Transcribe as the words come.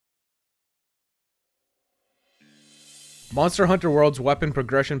Monster Hunter World's weapon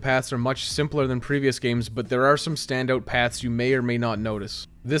progression paths are much simpler than previous games, but there are some standout paths you may or may not notice.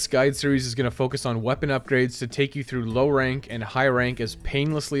 This guide series is going to focus on weapon upgrades to take you through low rank and high rank as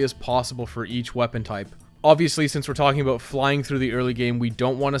painlessly as possible for each weapon type. Obviously, since we're talking about flying through the early game, we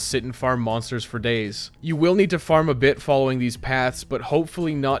don't want to sit and farm monsters for days. You will need to farm a bit following these paths, but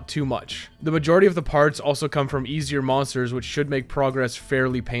hopefully not too much. The majority of the parts also come from easier monsters, which should make progress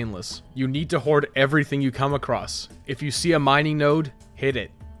fairly painless. You need to hoard everything you come across. If you see a mining node, hit it.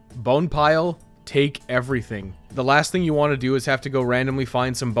 Bone pile, take everything. The last thing you want to do is have to go randomly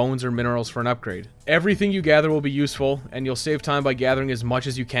find some bones or minerals for an upgrade. Everything you gather will be useful, and you'll save time by gathering as much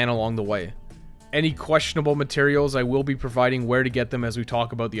as you can along the way. Any questionable materials, I will be providing where to get them as we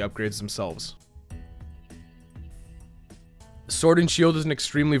talk about the upgrades themselves. Sword and Shield is an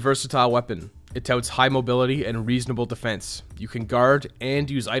extremely versatile weapon. It touts high mobility and reasonable defense. You can guard and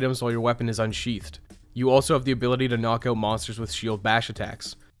use items while your weapon is unsheathed. You also have the ability to knock out monsters with shield bash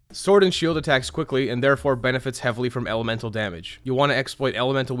attacks. Sword and Shield attacks quickly and therefore benefits heavily from elemental damage. You'll want to exploit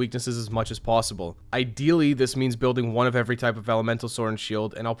elemental weaknesses as much as possible. Ideally, this means building one of every type of elemental Sword and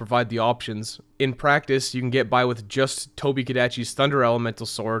Shield, and I'll provide the options. In practice, you can get by with just Tobi Kadachi's Thunder Elemental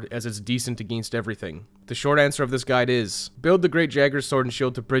Sword, as it's decent against everything. The short answer of this guide is, build the Great Jagger's Sword and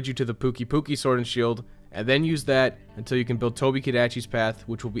Shield to bridge you to the Pookie Pookie Sword and Shield, and then use that until you can build Tobi Kadachi's path,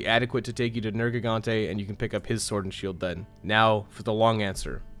 which will be adequate to take you to Nergigante, and you can pick up his Sword and Shield then. Now, for the long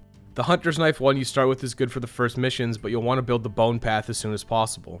answer. The Hunter's Knife one you start with is good for the first missions, but you'll want to build the Bone path as soon as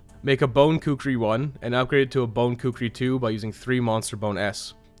possible. Make a Bone Kukri 1, and upgrade it to a Bone Kukri 2 by using 3 Monster Bone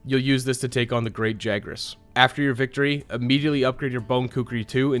S. You'll use this to take on the Great Jagras. After your victory, immediately upgrade your Bone Kukri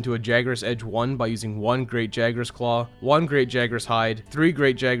 2 into a Jagras Edge 1 by using 1 Great Jagras Claw, 1 Great Jagras Hide, 3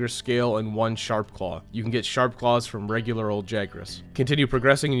 Great Jagras Scale, and 1 Sharp Claw. You can get Sharp Claws from regular old Jagras. Continue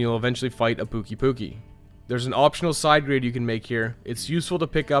progressing and you'll eventually fight a Pookie Pookie. There's an optional side grade you can make here. It's useful to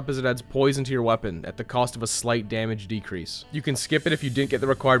pick up as it adds poison to your weapon, at the cost of a slight damage decrease. You can skip it if you didn't get the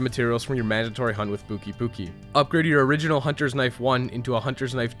required materials from your mandatory hunt with Pookie Pookie. Upgrade your original Hunter's Knife 1 into a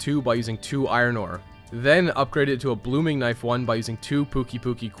Hunter's Knife 2 by using 2 Iron Ore. Then upgrade it to a Blooming Knife 1 by using 2 Pookie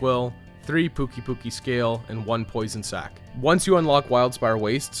Pookie Quill, 3 Pookie Pookie Scale, and 1 Poison Sac. Once you unlock Wildspire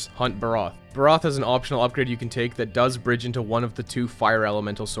Wastes, hunt Baroth. Baroth has an optional upgrade you can take that does bridge into one of the 2 Fire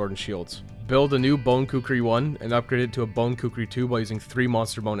Elemental Sword and Shields. Build a new Bone Kukri 1 and upgrade it to a Bone Kukri 2 by using 3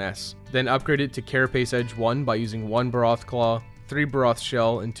 Monster Bone S. Then upgrade it to Carapace Edge 1 by using 1 Baroth Claw, 3 Baroth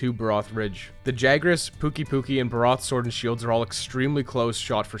Shell, and 2 Baroth Ridge. The Jagras, Pookie Pookie, and Baroth Sword and Shields are all extremely close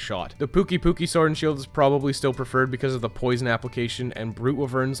shot for shot. The Pookie Pookie Sword and Shield is probably still preferred because of the poison application, and Brute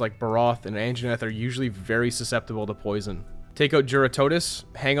Wyverns like Baroth and Anjanath are usually very susceptible to poison. Take out Juratotus,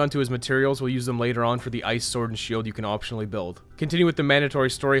 hang on to his materials, we'll use them later on for the Ice Sword and Shield you can optionally build. Continue with the mandatory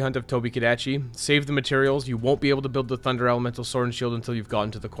story hunt of Tobi Kadachi, save the materials, you won't be able to build the Thunder Elemental Sword and Shield until you've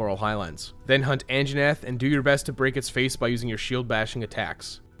gotten to the Coral Highlands. Then hunt Anjanath and do your best to break its face by using your shield bashing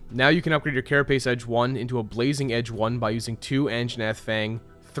attacks. Now you can upgrade your Carapace Edge 1 into a Blazing Edge 1 by using 2 Anjanath Fang,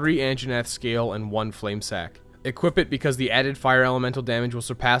 3 Anjanath Scale, and 1 Flame Sac. Equip it because the added fire elemental damage will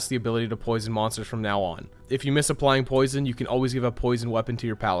surpass the ability to poison monsters from now on. If you miss applying poison, you can always give a poison weapon to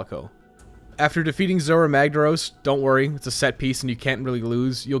your Palico. After defeating Zora Magdaros, don't worry, it's a set piece and you can't really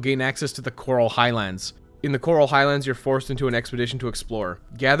lose, you'll gain access to the Coral Highlands. In the Coral Highlands, you're forced into an expedition to explore.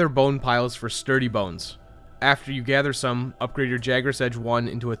 Gather bone piles for sturdy bones. After you gather some, upgrade your Jagras Edge 1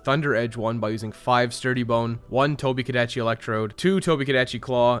 into a Thunder Edge 1 by using 5 Sturdy Bone, 1 Tobi Kadachi Electrode, 2 Tobi Kadachi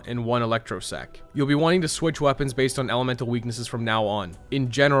Claw, and 1 Electro Sac. You'll be wanting to switch weapons based on elemental weaknesses from now on. In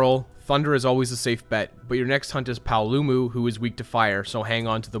general, Thunder is always a safe bet, but your next hunt is Paolumu, who is weak to fire, so hang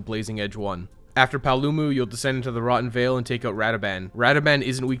on to the Blazing Edge 1. After Paolumu, you'll descend into the Rotten Vale and take out Radaban. Radaban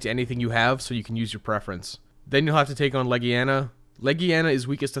isn't weak to anything you have, so you can use your preference. Then you'll have to take on Legiana. Legiana is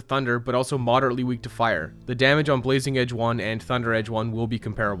weakest to Thunder, but also moderately weak to Fire. The damage on Blazing Edge 1 and Thunder Edge 1 will be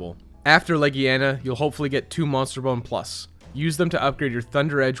comparable. After Legiana, you'll hopefully get 2 Monster Bone Plus. Use them to upgrade your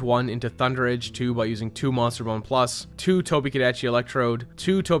Thunder Edge 1 into Thunder Edge 2 by using 2 Monster Bone Plus, 2 Tobi Kadachi Electrode,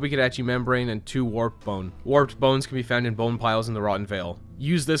 2 Tobi Kadachi Membrane, and 2 Warped Bone. Warped Bones can be found in bone piles in the Rotten Vale.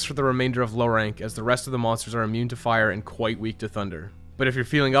 Use this for the remainder of low rank, as the rest of the monsters are immune to fire and quite weak to thunder. But if you're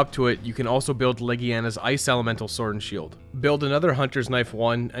feeling up to it, you can also build Legiana's Ice Elemental Sword and Shield. Build another Hunter's Knife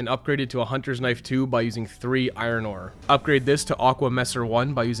 1 and upgrade it to a Hunter's Knife 2 by using 3 Iron Ore. Upgrade this to Aqua Messer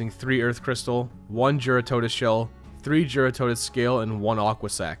 1 by using 3 Earth Crystal, 1 Juratotus Shell, 3 Juratotus Scale, and 1 Aqua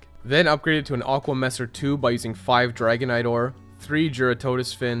Sac. Then upgrade it to an Aqua Messer 2 by using 5 Dragonite Ore, 3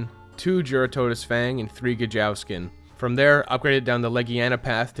 Juratotus Fin, 2 Juratotus Fang, and 3 Gajau Skin. From there, upgrade it down the Legiana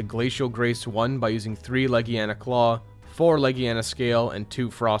path to Glacial Grace 1 by using 3 Legiana Claw, 4 Legiana Scale, and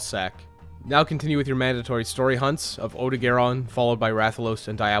 2 Frost Sac. Now continue with your mandatory story hunts of Odogaron, followed by Rathalos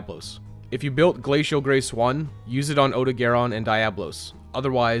and Diablos. If you built Glacial Grace 1, use it on Odogaron and Diablos.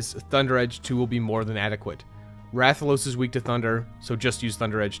 Otherwise, Thunder Edge 2 will be more than adequate. Rathalos is weak to Thunder, so just use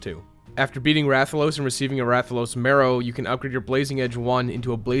Thunder Edge 2. After beating Rathalos and receiving a Rathalos Marrow, you can upgrade your Blazing Edge 1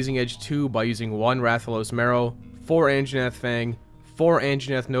 into a Blazing Edge 2 by using 1 Rathalos Marrow, 4 Anjanath Fang, 4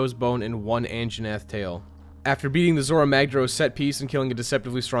 Anjanath Nosebone, and 1 Anjanath Tail. After beating the Zora Magdaros set piece and killing a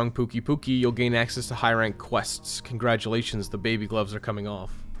deceptively strong Pookie Pookie, you'll gain access to high rank quests. Congratulations, the baby gloves are coming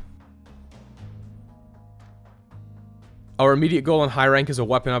off. Our immediate goal on high rank is a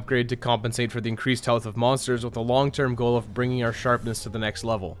weapon upgrade to compensate for the increased health of monsters, with a long-term goal of bringing our sharpness to the next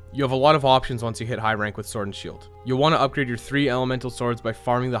level. You have a lot of options once you hit high rank with Sword and Shield. You'll want to upgrade your 3 elemental swords by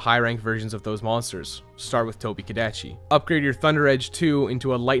farming the high rank versions of those monsters. Start with Tobi Kadachi. Upgrade your Thunder Edge 2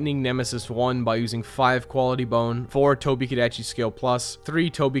 into a Lightning Nemesis 1 by using 5 Quality Bone, 4 Tobi Kadachi Scale Plus, 3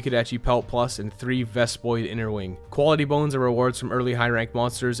 Tobi Kadachi Pelt Plus, and 3 Vespoid Inner Wing. Quality Bones are rewards from early high rank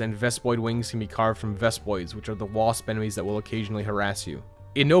monsters, and Vespoid Wings can be carved from Vespoids, which are the wasp enemies that will occasionally harass you.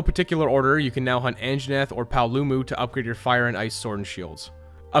 In no particular order, you can now hunt Anjanath or Paolumu to upgrade your Fire and Ice Sword and Shields.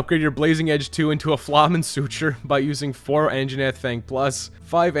 Upgrade your Blazing Edge 2 into a Flamen Suture by using 4 Anjanath Fang Plus,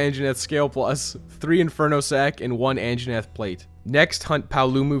 5 Anjanath Scale Plus, 3 Inferno Sac, and 1 Anjanath Plate. Next, hunt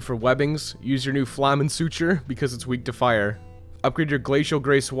Paolumu for webbings. Use your new Flamen Suture because it's weak to fire. Upgrade your Glacial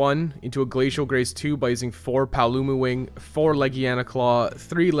Grace 1 into a Glacial Grace 2 by using 4 Paolumu Wing, 4 Legiana Claw,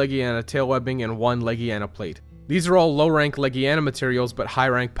 3 Legiana Tail Webbing, and 1 Legiana Plate. These are all low-rank Legiana materials, but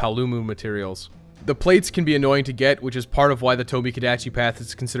high-rank Paolumu materials. The plates can be annoying to get, which is part of why the Tobi Kadachi path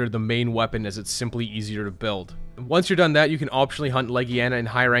is considered the main weapon, as it's simply easier to build. Once you're done that, you can optionally hunt Legiana in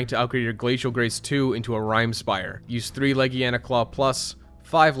high rank to upgrade your Glacial Grace 2 into a Rime Spire. Use 3 Legiana Claw Plus,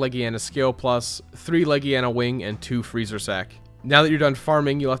 5 Legiana Scale Plus, 3 Legiana Wing, and 2 Freezer Sac. Now that you're done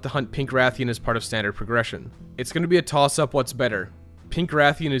farming, you'll have to hunt Pink Rathian as part of standard progression. It's going to be a toss-up what's better. Pink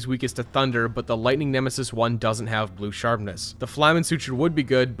Rathian is weakest to Thunder, but the Lightning Nemesis 1 doesn't have blue sharpness. The Flamen Suture would be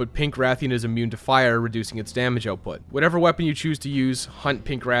good, but Pink Rathian is immune to fire, reducing its damage output. Whatever weapon you choose to use, hunt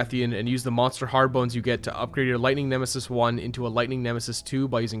Pink Rathian and use the monster hardbones you get to upgrade your Lightning Nemesis 1 into a Lightning Nemesis 2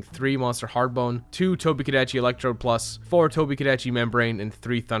 by using 3 monster hardbone, 2 Tobi Kadachi Electrode Plus, 4 Tobi Kadachi Membrane, and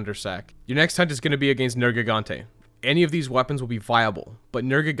 3 Thunder Sac. Your next hunt is going to be against Nergigante. Any of these weapons will be viable, but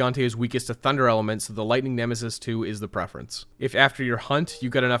Nergigante is weakest to Thunder elements, so the Lightning Nemesis 2 is the preference. If after your hunt, you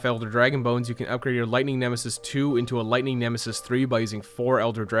got enough Elder Dragon Bones, you can upgrade your Lightning Nemesis 2 into a Lightning Nemesis 3 by using 4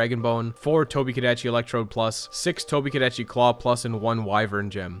 Elder Dragon Bone, 4 Tobi Kadachi Electrode Plus, 6 Tobi Kadachi Claw Plus, and 1 Wyvern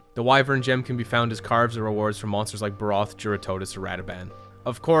Gem. The Wyvern Gem can be found as carves or rewards from monsters like Baroth, Juratotus, or Radaban.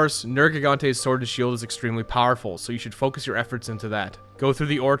 Of course, Nergigante's Sword and Shield is extremely powerful, so you should focus your efforts into that. Go through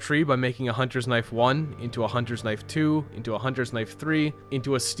the ore tree by making a Hunter's Knife 1, into a Hunter's Knife 2, into a Hunter's Knife 3,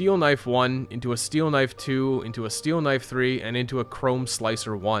 into a Steel Knife 1, into a Steel Knife 2, into a Steel Knife 3, and into a Chrome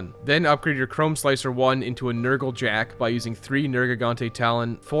Slicer 1. Then upgrade your Chrome Slicer 1 into a Nurgle Jack by using 3 Nergigante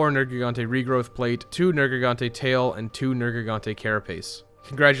Talon, 4 Nergigante Regrowth Plate, 2 Nergigante Tail, and 2 Nergigante Carapace.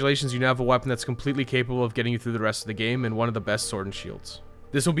 Congratulations, you now have a weapon that's completely capable of getting you through the rest of the game and one of the best Sword and Shields.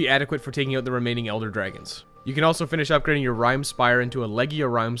 This will be adequate for taking out the remaining Elder Dragons. You can also finish upgrading your Rime Spire into a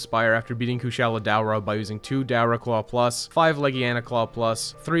Legia Rime Spire after beating Kushala Daura by using 2 Daura Claw Plus, 5 Legiana Claw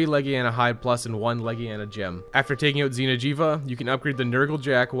Plus, 3 Legiana Hide Plus, and 1 Legiana Gem. After taking out Xeno'jiiva, you can upgrade the Nurgle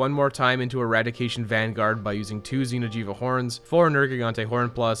Jack one more time into Eradication Vanguard by using 2 Xeno'jiiva Horns, 4 Nergigante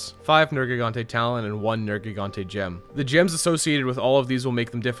Horn Plus, 5 Nergigante Talon, and 1 Nergigante Gem. The gems associated with all of these will make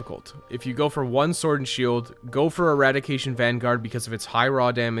them difficult. If you go for 1 Sword and Shield, go for Eradication Vanguard because of its high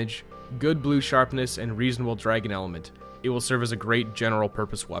raw damage, good blue sharpness, and reasonable dragon element. It will serve as a great general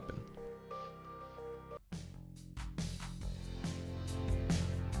purpose weapon.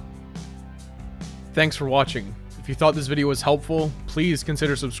 Thanks for watching. If you thought this video was helpful, please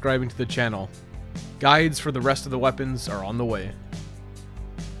consider subscribing to the channel. Guides for the rest of the weapons are on the way.